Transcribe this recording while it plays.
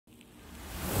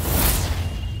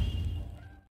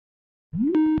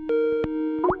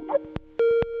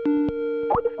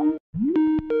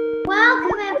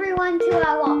everyone to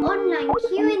our online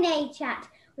Q&A chat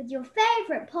with your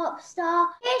favourite pop star.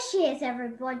 Here she is,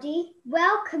 everybody.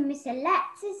 Welcome, Miss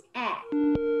Alexis X.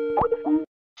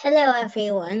 Hello,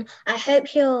 everyone. I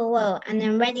hope you're all well and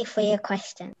I'm ready for your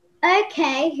question.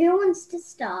 Okay, who wants to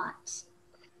start?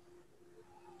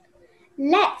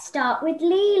 Let's start with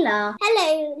Leela.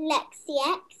 Hello,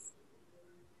 Lexi X.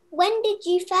 When did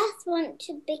you first want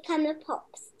to become a pop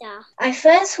star? I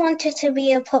first wanted to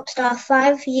be a pop star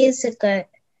 5 years ago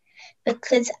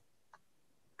because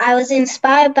I was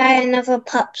inspired by another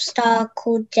pop star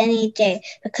called Jenny J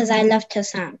because I loved her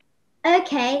sound.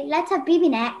 Okay, let's have Bibi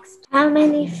next. How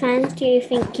many fans do you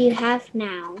think you have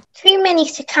now? Too many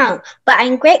to count, but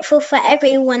I'm grateful for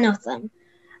every one of them.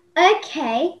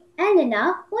 Okay,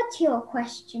 Eleanor, what's your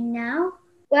question now?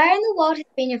 Where in the world has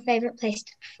been your favourite place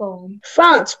to perform?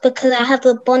 France, because I have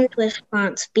a bond with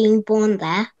France, being born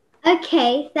there.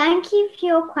 Okay, thank you for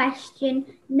your question.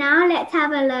 Now let's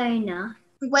have Alona.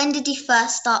 When did you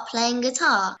first start playing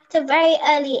guitar? At a very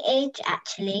early age,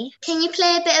 actually. Can you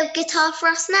play a bit of guitar for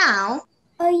us now?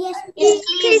 Oh, yes,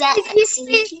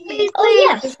 Please.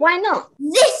 Oh, yes, why not?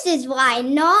 This is why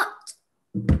not.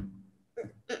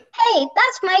 Hey,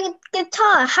 that's my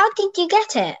guitar. How did you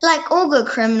get it? Like all good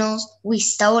criminals, we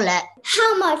stole it.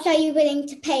 How much are you willing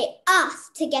to pay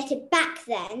us to get it back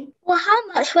then? Well, how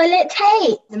much will it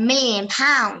take? £1 million.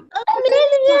 £1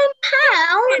 million?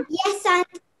 Yes, and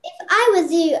if I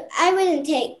was you, I wouldn't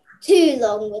take too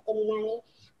long with the money,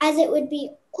 as it would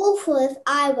be awful if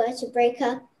I were to break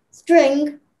a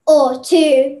string or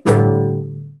two.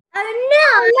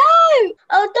 Oh, no!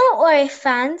 Oh, don't worry,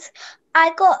 fans.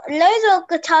 I got loads of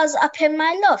guitars up in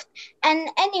my loft. And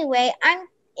anyway,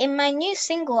 in my new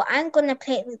single, I'm going to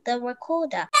play it with the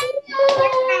recorder.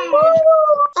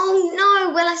 Oh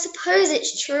no, well I suppose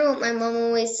it's true what my mum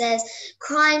always says.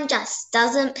 Crime just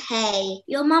doesn't pay.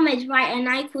 Your mum is right, and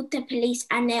I called the police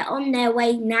and they're on their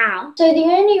way now. So the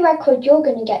only record you're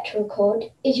going to get to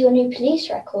record is your new police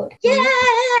record?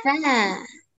 Yeah!